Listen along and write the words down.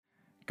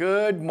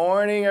Good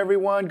morning,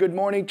 everyone. Good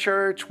morning,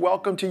 church.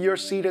 Welcome to your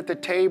seat at the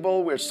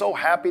table. We're so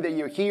happy that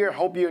you're here.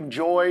 Hope you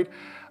enjoyed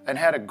and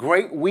had a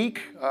great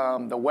week.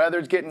 The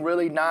weather's getting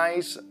really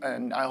nice,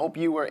 and I hope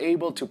you were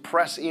able to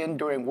press in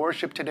during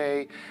worship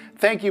today.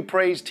 Thank you,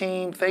 praise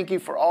team. Thank you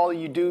for all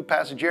you do,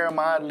 Pastor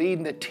Jeremiah,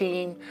 leading the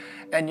team.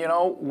 And you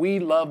know, we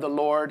love the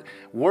Lord.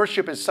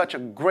 Worship is such a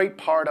great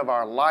part of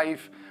our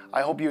life.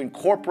 I hope you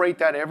incorporate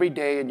that every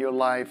day in your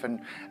life.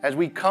 And as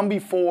we come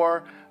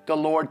before the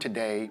Lord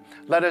today,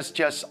 let us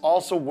just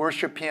also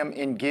worship Him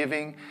in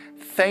giving.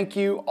 Thank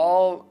you,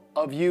 all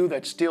of you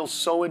that still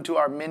sow into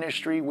our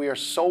ministry. We are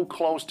so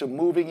close to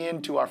moving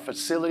into our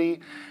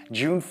facility.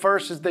 June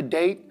 1st is the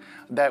date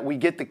that we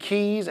get the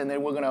keys, and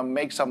then we're going to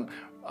make some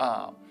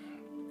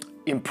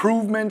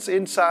improvements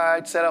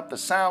inside, set up the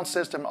sound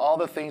system, all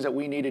the things that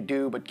we need to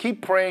do. But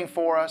keep praying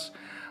for us,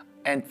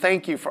 and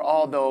thank you for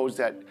all those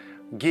that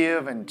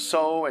give and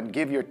sow and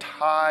give your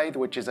tithe,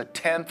 which is a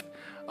tenth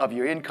of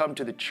your income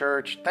to the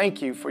church.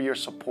 Thank you for your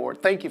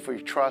support. Thank you for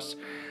your trust.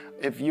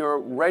 If you're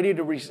ready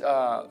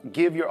to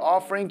give your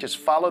offering, just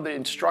follow the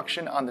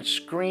instruction on the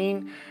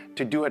screen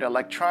to do it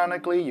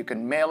electronically. You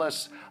can mail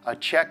us a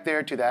check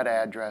there to that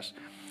address.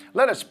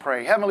 Let us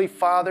pray. Heavenly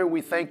Father, we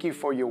thank you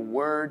for your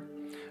word.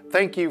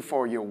 Thank you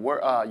for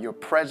your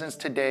presence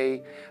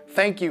today.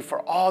 Thank you for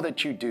all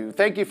that you do.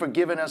 Thank you for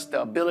giving us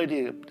the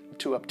ability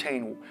to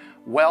obtain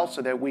wealth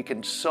so that we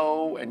can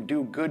sow and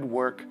do good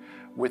work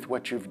with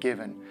what you've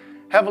given.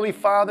 Heavenly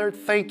Father,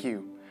 thank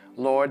you,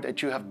 Lord,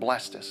 that you have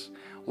blessed us.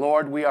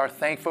 Lord, we are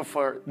thankful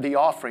for the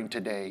offering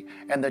today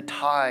and the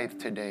tithe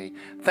today.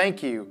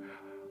 Thank you.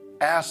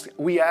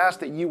 We ask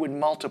that you would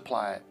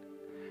multiply it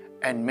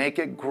and make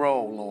it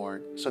grow,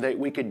 Lord, so that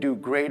we could do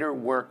greater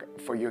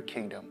work for your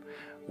kingdom.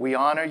 We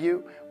honor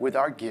you with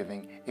our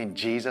giving in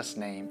Jesus'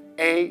 name.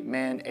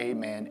 Amen,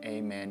 amen,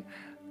 amen.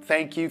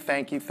 Thank you,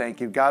 thank you,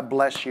 thank you. God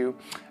bless you.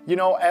 You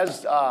know,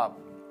 as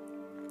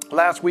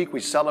last week we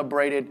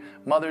celebrated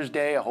Mother's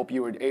Day. I hope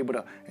you were able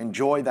to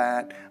enjoy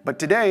that. But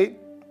today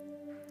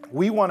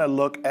we want to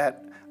look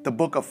at the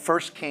book of 1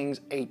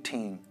 Kings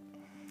 18.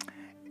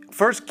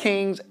 1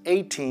 Kings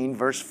 18,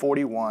 verse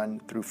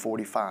 41 through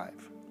 45.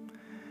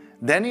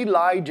 Then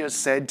Elijah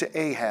said to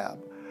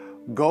Ahab,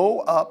 "Go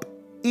up,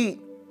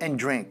 eat and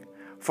drink,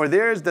 for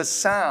there is the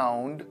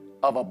sound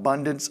of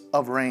abundance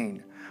of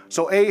rain."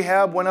 So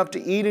Ahab went up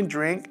to eat and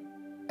drink,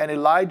 and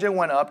Elijah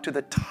went up to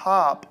the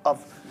top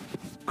of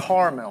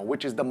Carmel,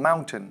 which is the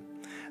mountain.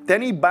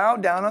 Then he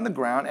bowed down on the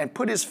ground and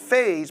put his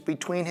face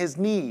between his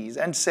knees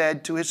and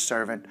said to his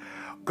servant,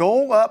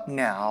 "Go up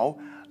now,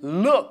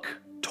 look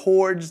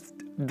towards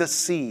the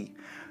sea."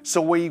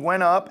 So he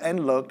went up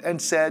and looked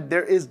and said,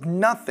 "There is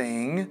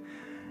nothing."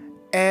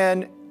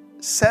 And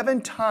 7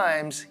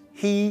 times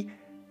he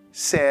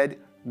said,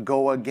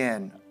 "Go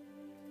again."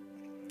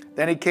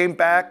 Then he came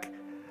back,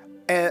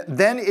 and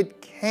then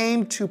it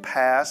came to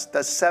pass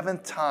the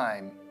 7th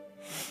time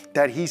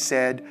that he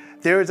said,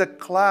 "There is a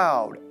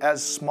cloud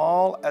as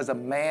small as a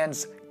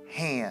man's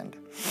hand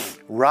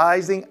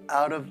rising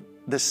out of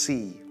the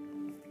sea."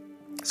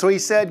 So he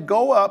said,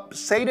 "Go up,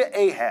 say to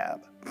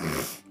Ahab,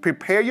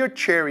 prepare your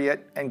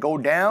chariot and go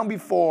down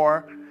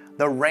before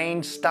the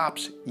rain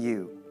stops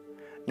you."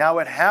 Now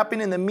it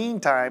happened in the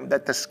meantime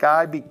that the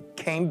sky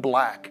became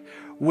black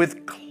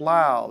with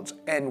clouds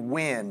and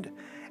wind,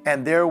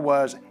 and there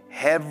was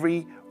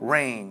heavy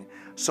rain.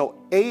 So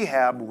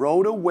Ahab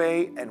rode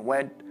away and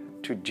went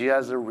to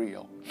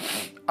Jezreel.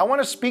 I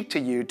want to speak to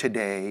you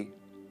today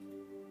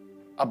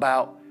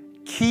about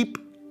keep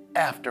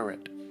after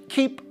it.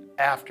 Keep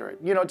after it.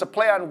 You know, it's a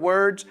play on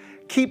words.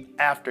 Keep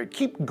after it.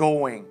 Keep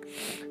going.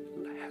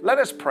 Let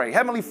us pray.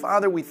 Heavenly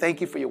Father, we thank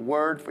you for your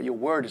word, for your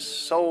word is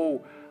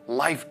so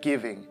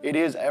life-giving. It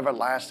is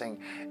everlasting.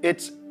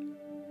 It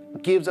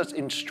gives us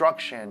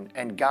instruction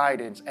and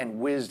guidance and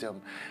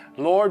wisdom.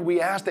 Lord, we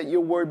ask that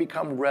your word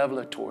become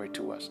revelatory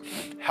to us.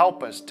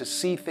 Help us to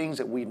see things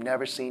that we've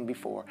never seen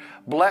before.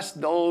 Bless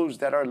those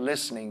that are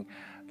listening,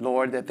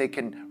 Lord, that they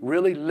can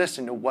really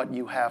listen to what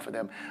you have for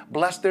them.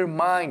 Bless their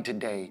mind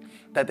today,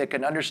 that they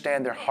can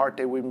understand their heart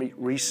they will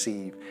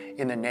receive.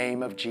 In the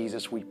name of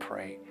Jesus we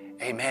pray.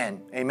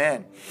 Amen.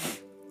 Amen.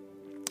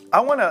 I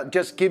want to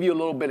just give you a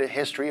little bit of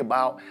history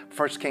about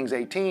 1 Kings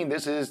 18.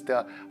 This is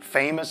the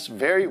famous,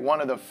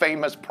 one of the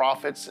famous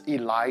prophets,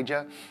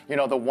 Elijah. You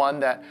know, the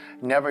one that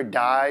never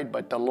died,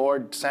 but the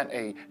Lord sent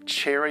a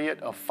chariot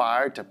of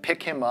fire to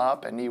pick him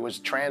up, and he was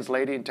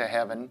translated into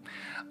heaven.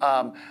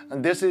 And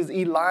this is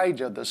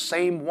Elijah, the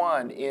same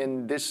one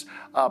in this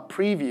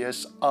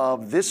previous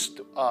of this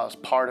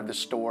part of the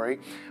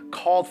story,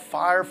 called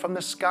fire from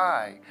the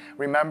sky.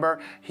 Remember,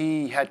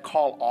 he had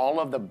called all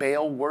of the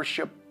Baal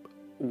worshipers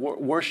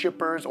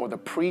or the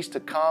priests to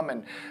come,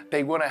 and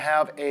they want to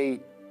have a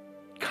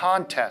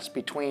contest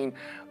between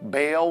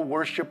Baal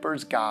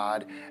worshipers'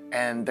 God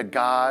and the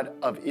God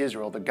of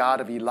Israel, the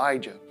God of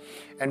Elijah.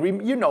 And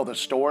you know the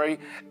story.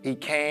 He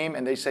came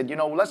and they said, you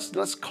know,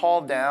 let's call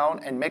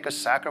down and make a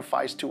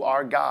sacrifice to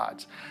our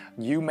gods.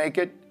 You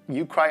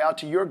cry out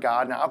to your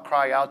God and I'll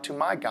cry out to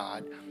my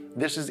God.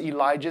 This is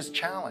Elijah's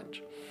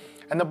challenge.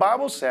 And the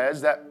Bible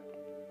says that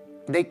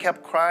they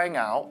kept crying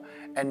out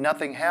and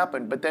nothing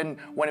happened. But then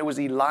when it was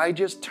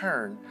Elijah's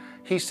turn,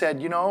 he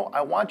said,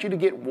 I want you to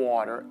get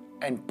water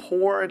and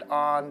pour it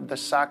on the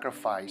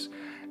sacrifice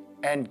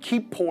and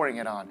keep pouring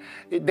it on.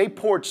 They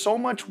poured so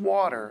much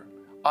water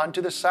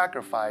onto the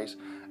sacrifice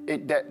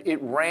that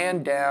it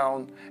ran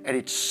down and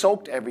it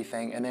soaked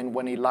everything. And then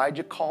when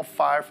Elijah called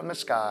fire from the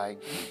sky,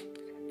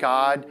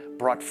 God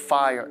brought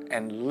fire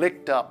and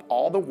licked up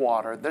all the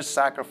water, the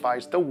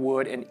sacrifice, the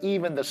wood, and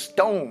even the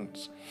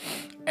stones.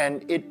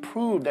 And it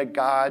proved that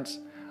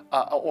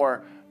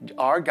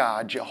our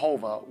God,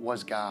 Jehovah,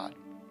 was God.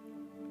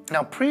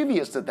 Now,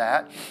 previous to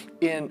that,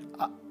 in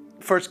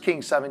 1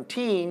 Kings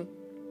 17,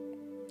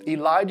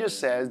 Elijah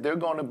says there's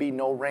going to be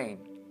no rain.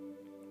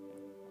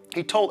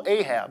 He told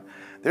Ahab,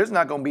 there's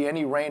not going to be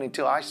any rain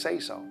until I say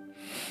so.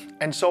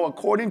 And so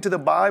according to the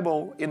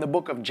Bible, in the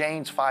book of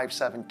James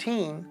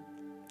 5:17,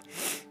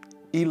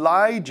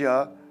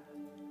 Elijah,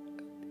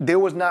 there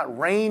was not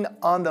rain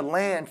on the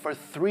land for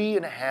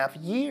 3.5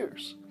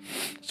 years.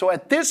 So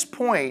at this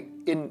point,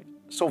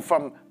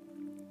 from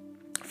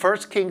 1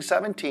 Kings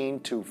 17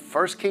 to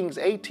 1 Kings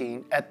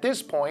 18, at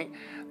this point,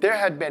 there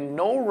had been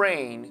no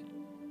rain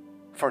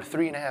for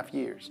 3.5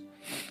 years.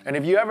 And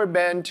if you ever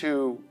been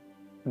to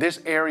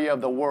this area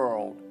of the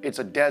world, it's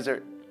a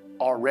desert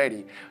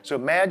already. So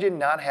imagine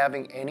not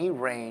having any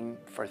rain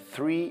for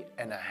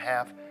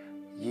 3.5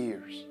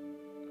 years,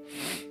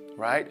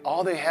 right?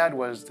 All they had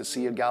was the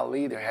Sea of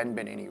Galilee. There hadn't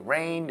been any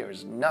rain. There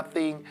was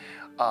nothing.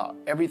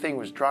 Everything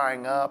was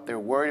drying up. They're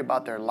worried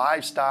about their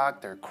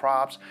livestock, their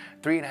crops,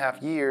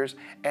 3.5 years.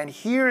 And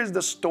here is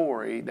the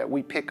story that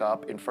we pick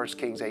up in 1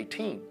 Kings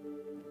 18.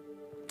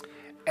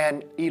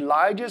 And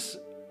Elijah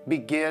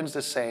begins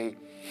to say,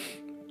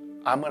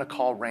 I'm going to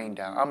call rain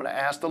down. I'm going to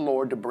ask the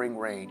Lord to bring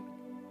rain.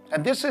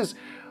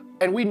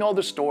 And we know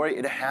the story.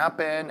 It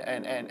happened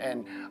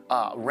and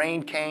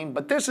rain came.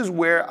 But this is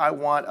where I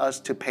want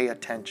us to pay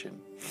attention.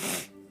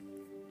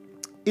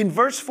 In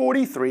verse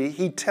 43,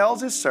 he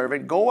tells his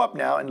servant, go up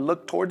now and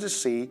look towards the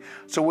sea.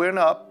 So we went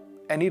up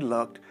and he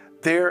looked.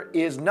 There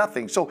is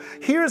nothing. So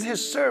here's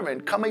his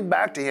servant coming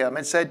back to him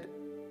and said,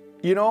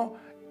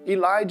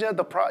 Elijah,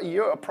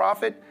 you're a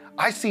prophet.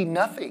 I see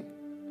nothing.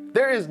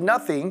 There is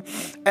nothing.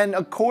 And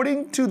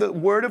according to the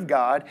word of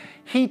God,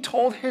 he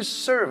told his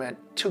servant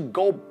to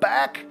go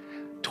back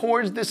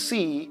towards the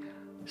sea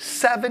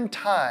 7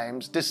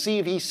 times to see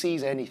if he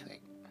sees anything.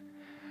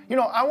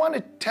 I want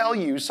to tell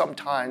you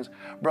sometimes,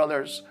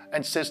 brothers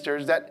and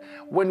sisters, that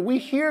when we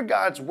hear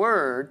God's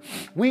word,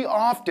 we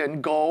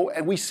often go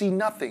and we see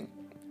nothing.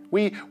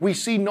 We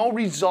see no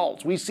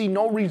results. We see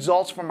no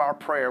results from our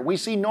prayer. We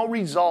see no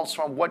results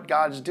from what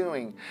God's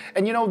doing.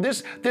 And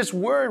this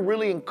word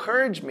really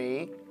encouraged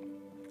me,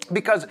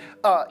 because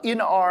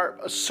in our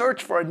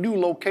search for a new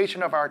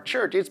location of our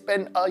church, it's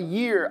been a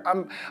year.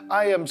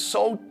 I am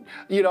so,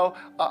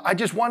 I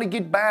just want to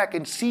get back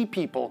and see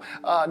people.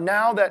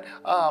 Now that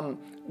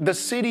the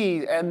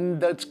city and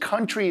the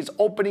country is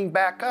opening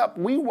back up,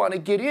 we want to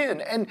get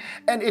in. And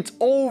it's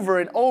over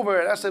and over.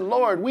 And I said,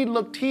 Lord, we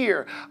looked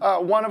here.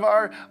 One of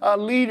our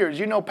leaders,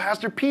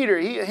 Pastor Peter,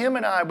 him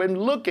and I have been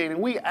looking,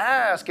 and we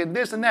ask and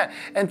this and that.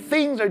 And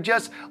things are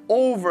just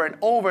over and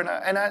over.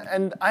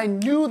 And I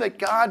knew that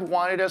God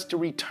wanted us to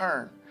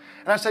return.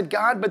 And I said,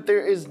 God, but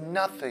there is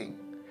nothing.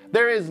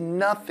 There is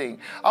nothing.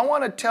 I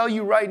want to tell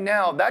you right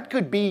now, that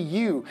could be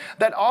you,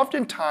 that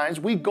oftentimes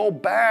we go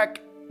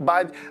back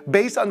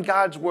based on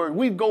God's word.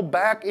 We go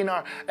back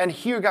and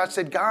hear God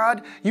said,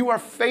 God, you are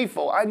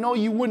faithful. I know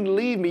you wouldn't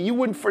leave me. You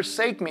wouldn't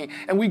forsake me.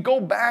 And we go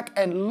back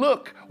and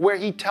look where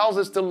he tells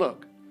us to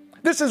look.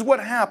 This is what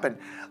happened.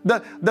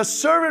 The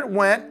servant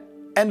went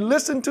and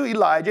listened to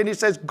Elijah, and he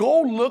says,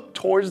 go look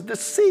towards the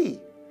sea.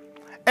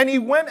 And he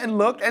went and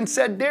looked and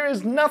said, there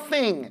is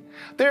nothing.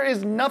 There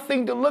is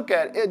nothing to look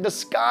at. The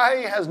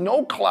sky has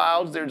no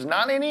clouds. There's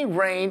not any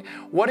rain.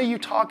 What are you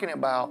talking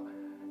about?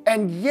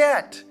 And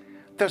yet,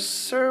 the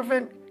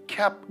servant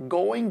kept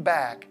going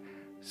back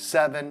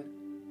 7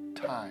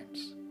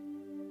 times.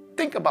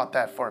 Think about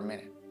that for a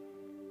minute.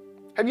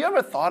 Have you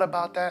ever thought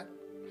about that?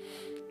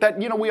 That,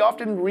 we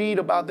often read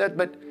about that,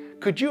 but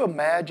could you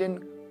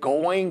imagine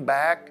going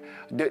back?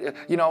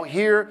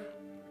 Here,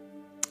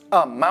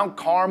 Mount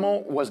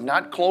Carmel was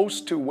not close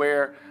to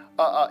where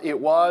it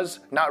was,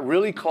 not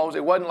really close.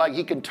 It wasn't like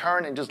he could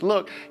turn and just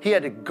look. He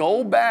had to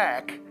go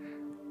back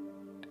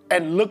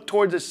and look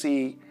towards the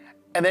sea,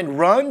 and then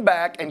run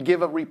back and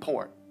give a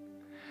report,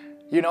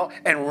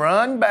 and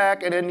run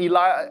back. And then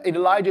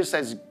Elijah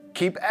says,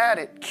 keep at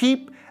it,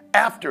 keep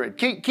after it,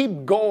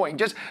 keep going.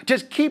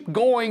 Just keep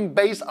going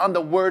based on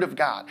the word of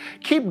God.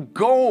 Keep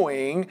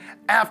going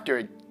after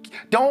it.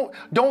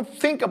 Don't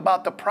think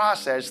about the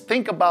process.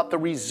 Think about the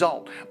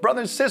result.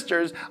 Brothers and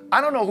sisters,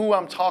 I don't know who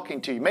I'm talking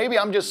to. Maybe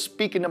I'm just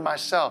speaking to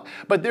myself.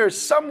 But there's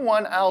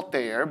someone out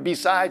there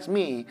besides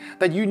me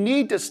that you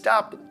need to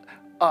stop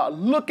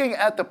looking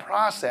at the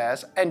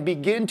process and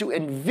begin to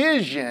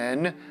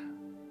envision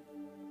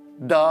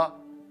the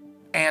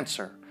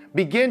answer.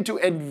 Begin to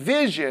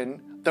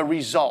envision the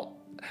result.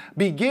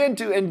 begin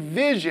to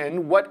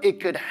envision what it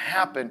could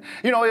happen.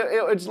 You know,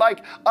 it's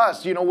like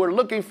us, you know, we're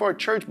looking for a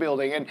church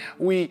building, and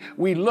we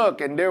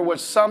look, and there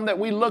was some that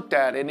we looked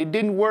at and it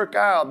didn't work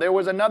out. There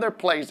was another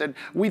place that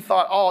we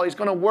thought, oh, it's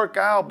going to work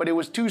out, but it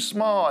was too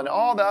small, and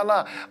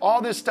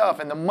all this stuff,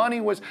 and the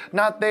money was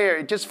not there.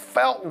 It just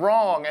felt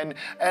wrong,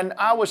 and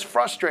I was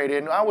frustrated,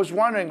 and I was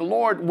wondering,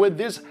 Lord, would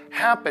this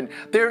happen?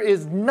 There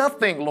is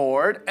nothing,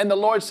 Lord. And the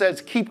Lord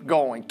says, keep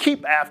going,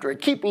 keep after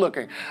it, keep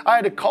looking. I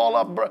had to call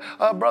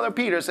up Brother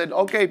Peter, said,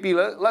 okay,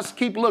 Peter, let's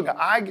keep looking.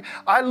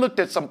 I looked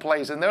at some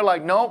place, and they're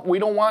like, nope, we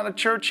don't want a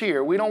church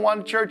here. We don't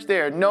want a church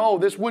there. No,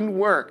 this wouldn't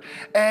work.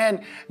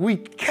 And we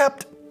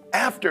kept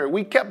after,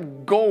 we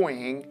kept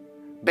going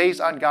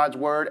based on God's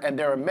word. And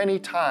there are many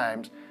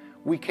times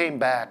we came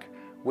back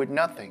with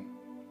nothing.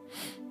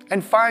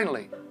 And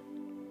finally,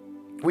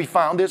 we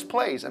found this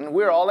place, and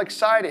we're all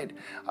excited.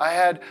 I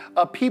had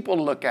people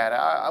look at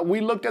it.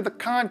 We looked at the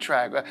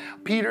contract.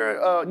 Peter,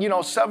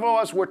 several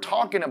of us were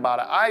talking about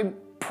it. I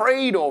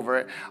prayed over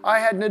it. I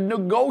had to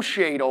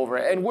negotiate over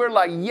it. And we're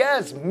like,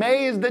 yes,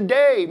 May is the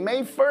day.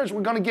 May 1st,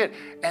 we're going to get.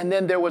 And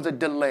then there was a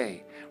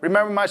delay.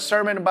 Remember my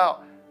sermon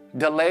about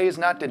delay is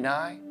not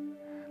deny?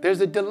 There's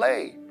a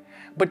delay.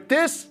 But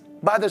this,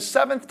 by the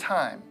 7th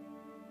time,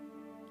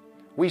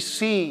 we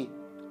see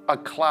a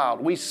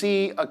cloud. We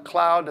see a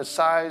cloud the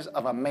size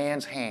of a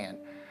man's hand.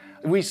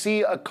 We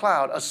see a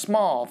cloud, a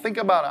small. Think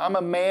about it. I'm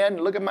a man.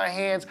 Look at my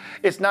hands.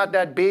 It's not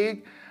that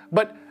big.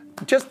 But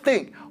just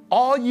think,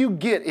 all you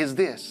get is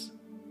this.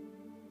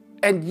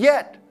 And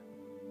yet,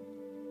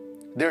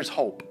 there's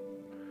hope.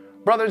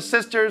 Brothers and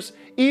sisters,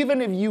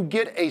 even if you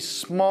get a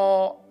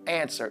small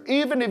answer,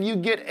 even if you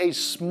get a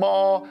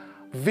small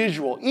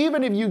visual,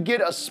 even if you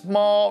get a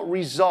small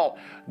result,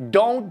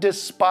 don't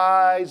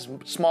despise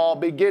small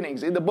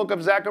beginnings. In the book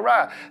of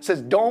Zechariah, it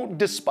says, don't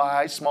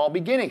despise small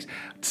beginnings.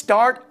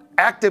 Start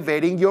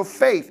activating your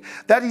faith.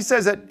 That he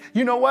says that,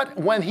 you know what?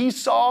 When he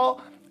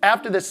saw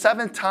after the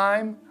 7th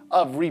time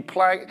of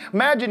replying,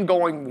 imagine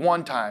going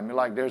 1 time, you're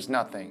like, there's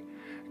nothing.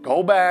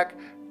 Go back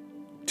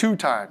 2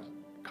 times.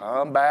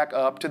 Come back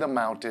up to the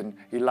mountain.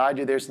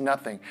 Elijah, there's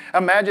nothing.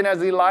 Imagine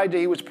as Elijah,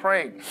 he was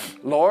praying,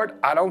 Lord,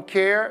 I don't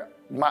care.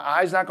 My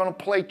eye's not going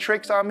to play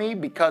tricks on me,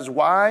 because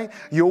why?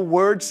 Your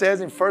word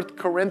says in 1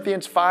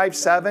 Corinthians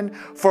 5:7,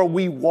 for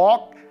we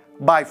walk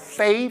by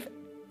faith,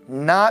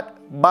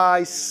 not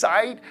by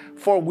sight.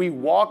 For we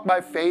walk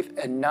by faith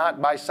and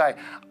not by sight.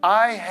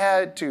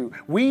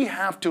 We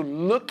have to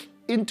look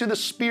into the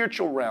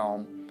spiritual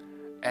realm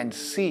and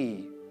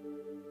see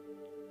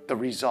the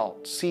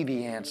result, see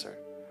the answer.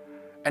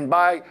 And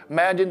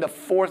imagine the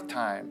 4th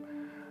time,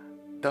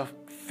 the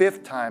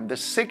 5th time, the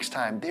 6th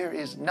time, there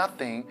is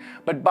nothing.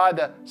 But by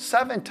the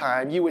 7th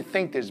time, you would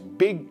think this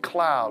big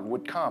cloud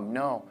would come.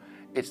 No,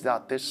 it's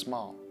not this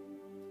small.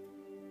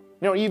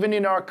 You know, even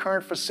in our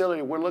current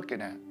facility we're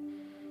looking at,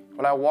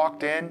 when I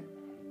walked in,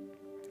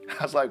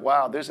 I was like,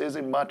 wow, this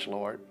isn't much,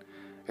 Lord.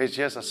 It's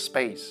just a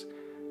space.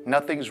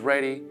 Nothing's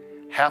ready.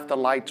 Half the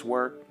lights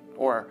work,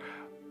 or,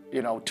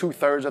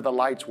 2/3 of the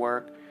lights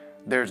work.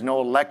 There's no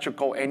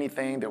electrical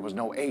anything. There was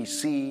no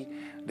AC.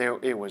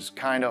 It was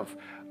kind of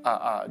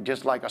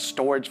just like a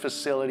storage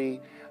facility.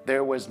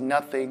 There was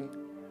nothing.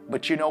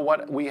 But you know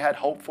what we had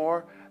hope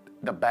for?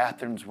 The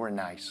bathrooms were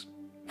nice.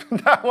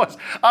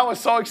 I was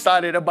so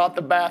excited about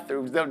the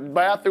bathrooms. The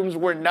bathrooms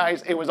were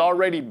nice. It was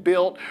already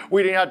built.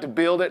 We didn't have to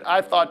build it.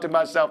 I thought to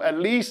myself, at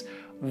least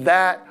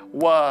that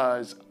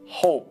was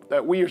hope,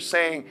 that we are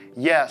saying,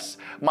 yes,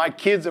 my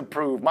kids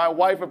approved, my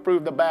wife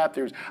approved the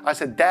bathrooms. I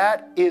said,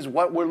 that is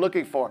what we're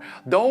looking for.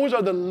 Those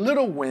are the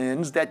little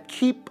wins that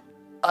keep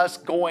us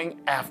going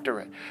after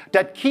it,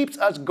 that keeps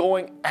us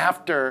going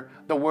after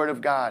the Word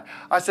of God.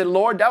 I said,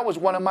 Lord, that was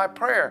one of my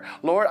prayer.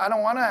 Lord, I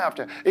don't want to have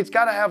to. It's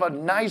got to have a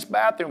nice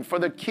bathroom for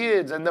the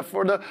kids and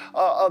for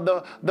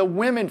the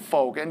women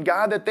folk, and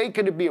God, that they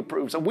could be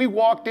approved. So we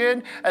walked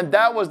in, and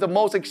that was the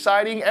most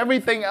exciting.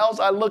 Everything else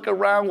I look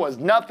around was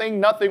nothing.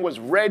 Nothing was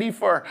ready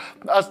for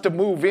us to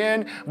move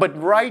in. But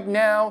right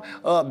now,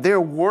 they're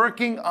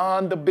working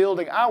on the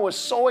building. I was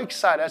so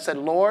excited. I said,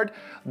 Lord,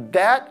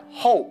 that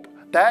hope,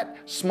 that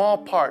small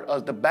part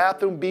of the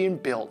bathroom being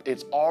built,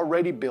 it's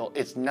already built.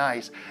 It's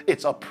nice.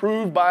 It's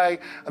approved by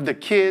the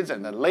kids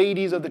and the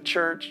ladies of the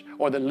church,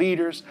 or the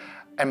leaders,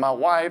 and my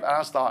wife. And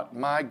I thought,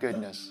 my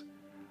goodness,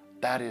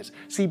 that is.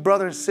 See,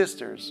 brothers and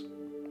sisters,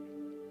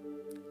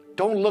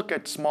 don't look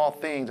at small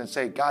things and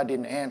say, God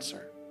didn't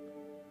answer,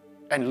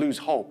 and lose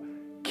hope.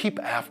 Keep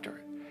after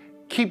it.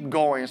 Keep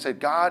going and say,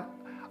 God,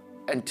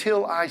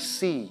 until I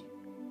see,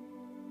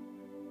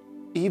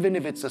 even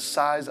if it's the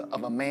size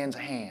of a man's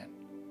hand,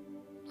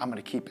 I'm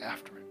going to keep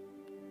after it,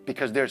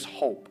 because there's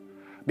hope.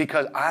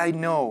 Because I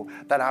know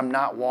that I'm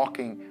not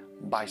walking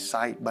by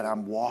sight, but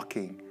I'm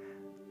walking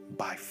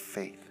by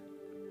faith.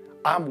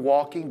 I'm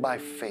walking by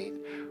faith.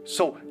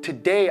 So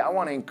today I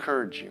want to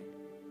encourage you,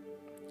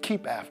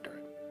 keep after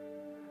it.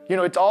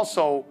 It's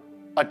also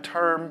a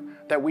term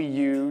that we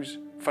use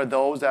for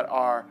those that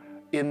are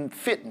in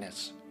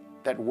fitness,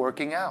 that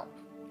working out.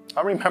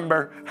 I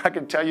remember, I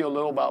can tell you a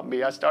little about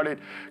me. I started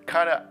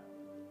kind of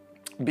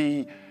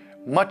be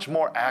much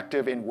more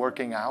active in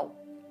working out,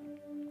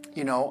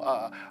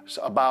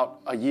 so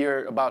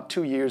about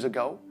 2 years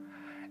ago.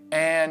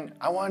 And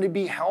I wanted to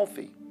be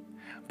healthy.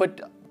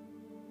 But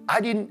I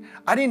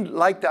didn't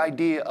like the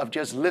idea of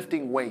just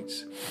lifting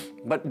weights,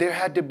 but there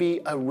had to be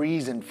a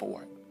reason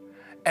for it.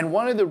 And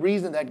one of the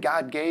reasons that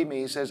God gave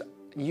me, He says,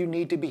 you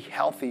need to be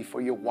healthy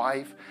for your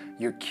wife,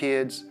 your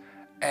kids,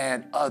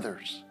 and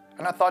others.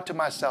 And I thought to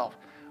myself,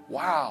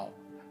 wow,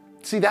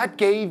 see, that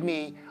gave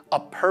me a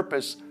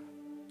purpose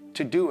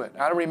to do it.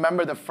 I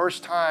remember the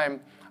first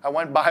time I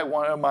went by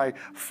one of my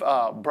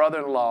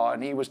brother-in-law,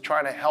 and he was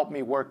trying to help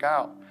me work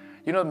out.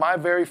 My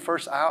very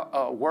first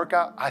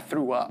workout, I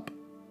threw up.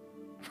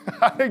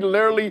 I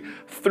literally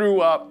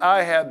threw up.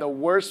 I had the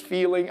worst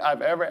feeling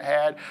I've ever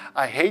had.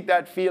 I hate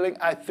that feeling.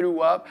 I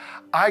threw up.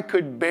 I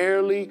could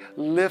barely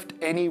lift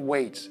any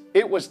weights.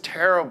 It was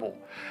terrible.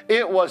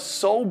 It was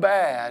so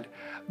bad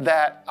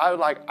that I was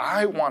like,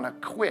 I want to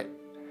quit.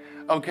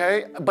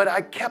 Okay? But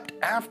I kept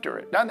after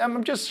it. Now,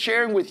 I'm just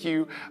sharing with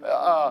you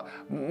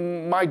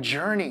my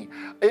journey.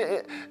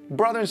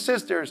 Brothers and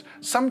sisters,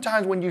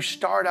 sometimes when you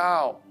start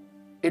out,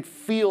 it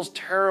feels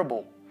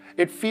terrible.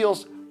 It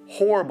feels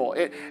horrible.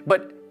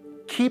 But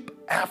keep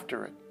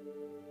after it.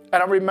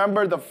 And I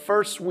remember the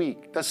first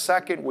week, the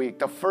second week,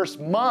 the first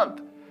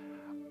month,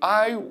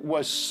 I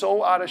was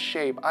so out of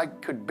shape, I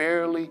could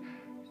barely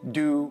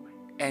do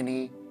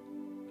any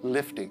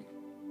lifting.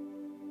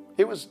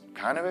 It was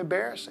kind of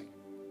embarrassing.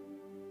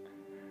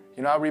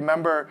 I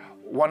remember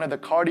one of the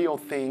cardio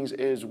things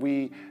is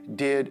we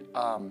did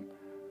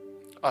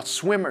a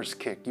swimmer's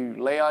kick.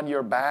 You lay on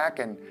your back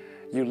and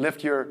you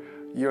lift your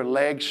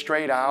legs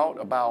straight out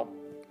about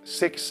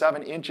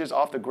 6-7 inches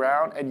off the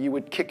ground, and you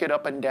would kick it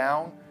up and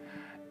down.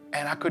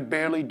 And I could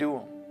barely do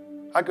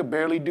them. I could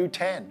barely do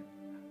 10.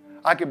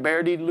 I could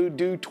barely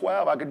do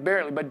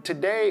 12. But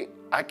today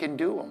I can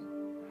do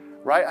them,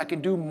 right? I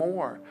can do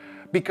more.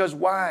 Because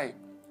why?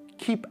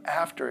 Keep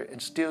after it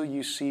and still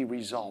you see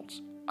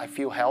results. I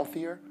feel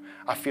healthier.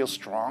 I feel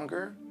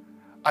stronger.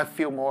 I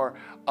feel more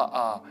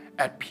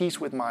at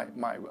peace with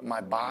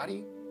my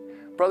body.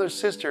 Brothers,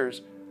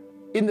 sisters,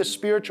 in the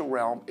spiritual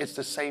realm, it's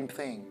the same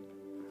thing.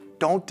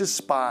 Don't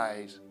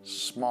despise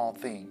small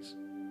things.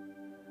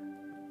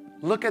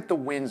 Look at the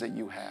wins that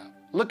you have.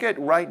 Look at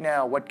right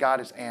now what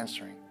God is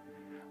answering.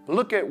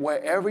 Look at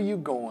wherever you're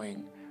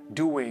going,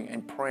 doing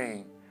and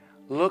praying.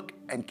 Look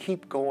and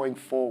keep going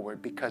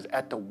forward, because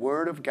at the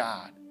Word of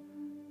God,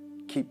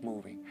 keep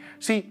moving.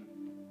 See,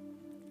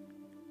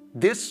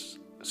 this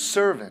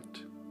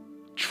servant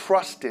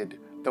trusted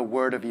the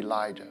word of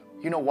Elijah.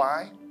 You know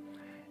why?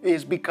 It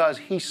is because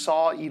he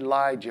saw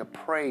Elijah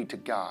pray to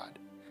God,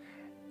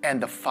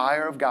 and the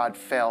fire of God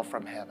fell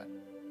from heaven.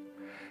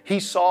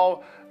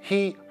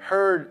 He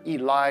heard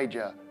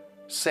Elijah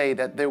say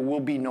that there will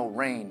be no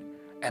rain,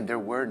 and there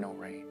were no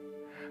rain.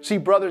 See,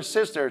 brothers and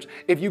sisters,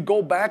 if you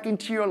go back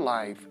into your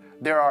life,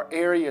 there are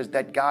areas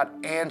that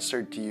God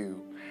answered to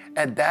you,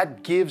 and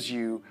that gives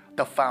you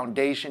the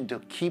foundation to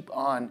keep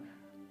on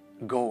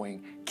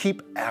going.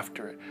 Keep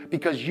after it,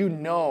 because you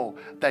know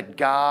that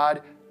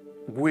God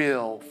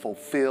will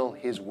fulfill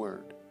His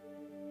word.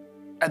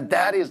 And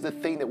that is the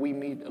thing that we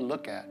need to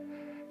look at.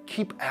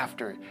 Keep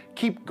after it.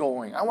 Keep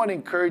going. I want to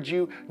encourage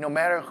you, no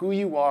matter who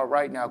you are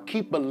right now,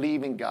 keep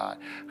believing God.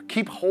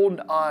 Keep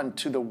holding on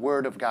to the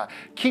Word of God.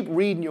 Keep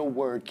reading your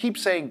Word. Keep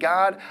saying,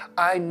 God,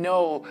 I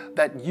know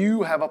that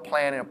you have a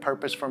plan and a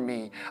purpose for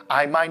me.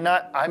 I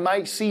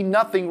might see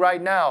nothing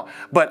right now,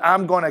 but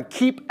I'm going to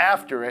keep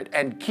after it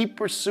and keep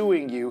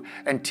pursuing you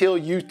until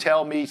you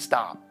tell me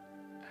stop.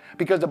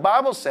 Because the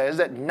Bible says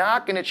that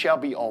knock and it shall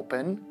be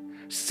open,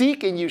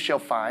 seek and you shall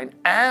find,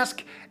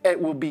 ask, it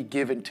will be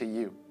given to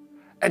you.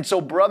 And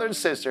so, brothers and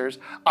sisters,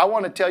 I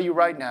want to tell you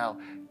right now,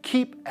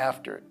 keep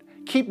after it.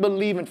 Keep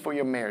believing for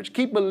your marriage.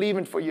 Keep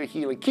believing for your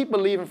healing. Keep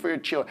believing for your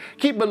children.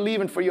 Keep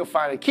believing for your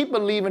finance. Keep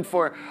believing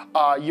for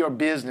your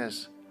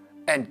business.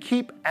 And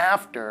keep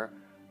after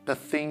the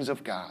things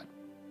of God.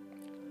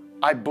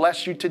 I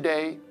bless you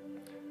today.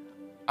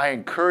 I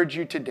encourage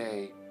you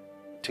today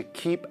to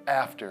keep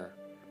after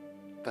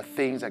the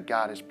things that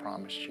God has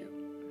promised you.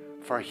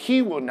 For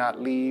He will not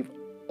leave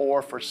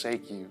or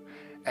forsake you.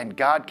 And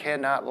God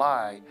cannot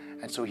lie,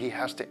 and so He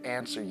has to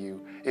answer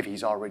you if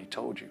He's already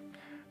told you.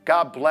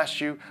 God bless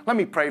you. Let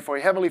me pray for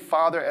you. Heavenly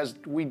Father, as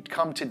we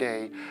come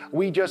today,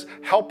 we just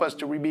help us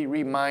to be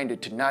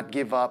reminded to not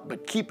give up,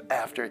 but keep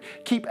after it.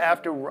 Keep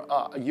after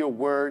your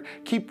word.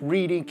 Keep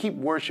reading. Keep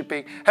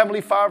worshiping.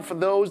 Heavenly Father, for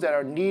those that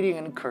are needing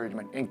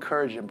encouragement,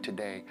 encourage them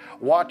today.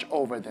 Watch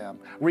over them.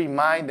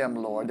 Remind them,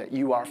 Lord, that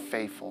you are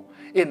faithful.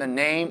 In the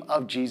name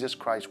of Jesus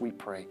Christ, we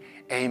pray.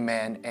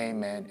 Amen,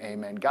 amen,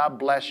 amen. God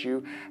bless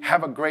you.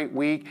 Have a great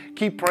week.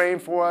 Keep praying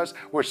for us.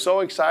 We're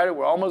so excited.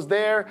 We're almost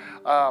there,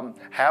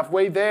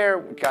 halfway there.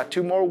 We've got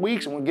 2 more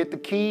weeks and we'll get the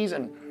keys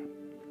and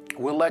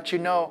we'll let you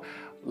know.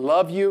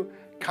 Love you.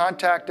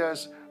 Contact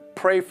us.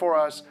 Pray for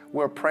us.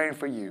 We're praying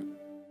for you.